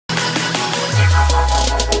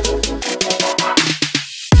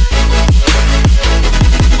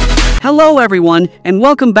Hello everyone, and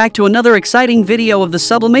welcome back to another exciting video of the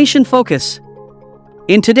Sublimation Focus.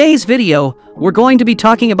 In today's video, we're going to be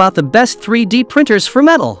talking about the best 3D printers for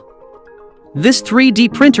metal. This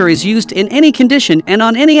 3D printer is used in any condition and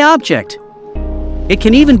on any object. It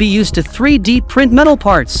can even be used to 3D print metal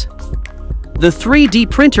parts. The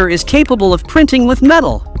 3D printer is capable of printing with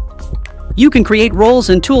metal. You can create rolls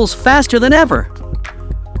and tools faster than ever.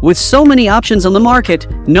 With so many options on the market,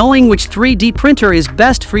 knowing which 3D printer is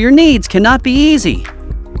best for your needs cannot be easy.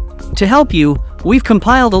 To help you, we've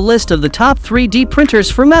compiled a list of the top 3D printers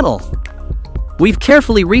for metal. We've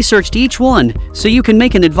carefully researched each one so you can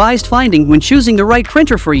make an advised finding when choosing the right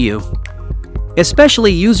printer for you.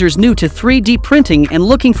 Especially users new to 3D printing and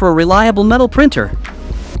looking for a reliable metal printer.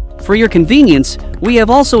 For your convenience, we have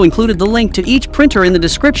also included the link to each printer in the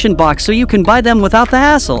description box so you can buy them without the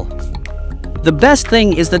hassle. The best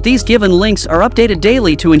thing is that these given links are updated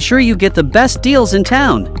daily to ensure you get the best deals in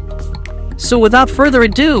town. So without further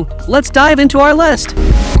ado, let's dive into our list.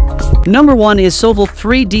 Number 1 is Sovol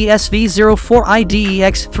SV04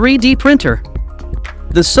 IDEX 3D printer.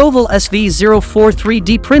 The Sovol SV04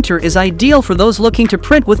 3D printer is ideal for those looking to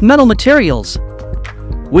print with metal materials.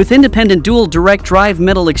 With independent dual direct drive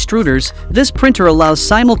metal extruders, this printer allows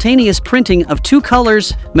simultaneous printing of 2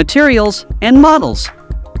 colors, materials, and models.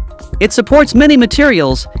 It supports many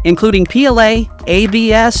materials, including PLA,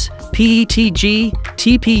 ABS, PETG,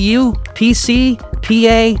 TPU, PC,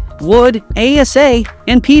 PA, wood, ASA,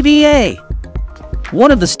 and PVA. One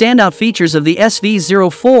of the standout features of the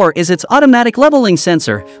SV04 is its automatic leveling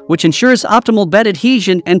sensor, which ensures optimal bed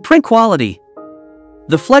adhesion and print quality.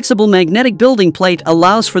 The flexible magnetic building plate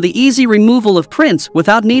allows for the easy removal of prints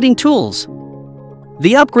without needing tools.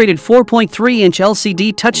 The upgraded 4.3-inch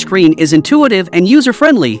LCD touchscreen is intuitive and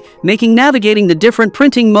user-friendly, making navigating the different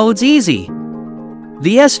printing modes easy.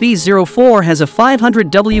 The SV04 has a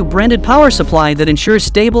 500W branded power supply that ensures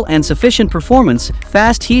stable and sufficient performance,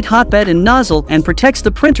 fast heat hotbed and nozzle, and protects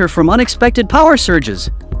the printer from unexpected power surges.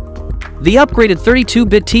 The upgraded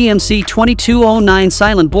 32-bit TMC2209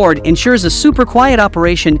 Silent Board ensures a super quiet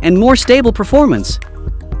operation and more stable performance.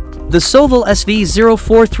 The Sovol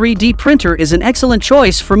SV04 3D printer is an excellent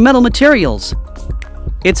choice for metal materials.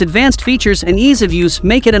 Its advanced features and ease of use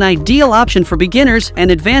make it an ideal option for beginners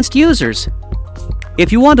and advanced users.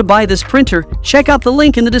 If you want to buy this printer, check out the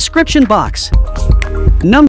link in the description box. Number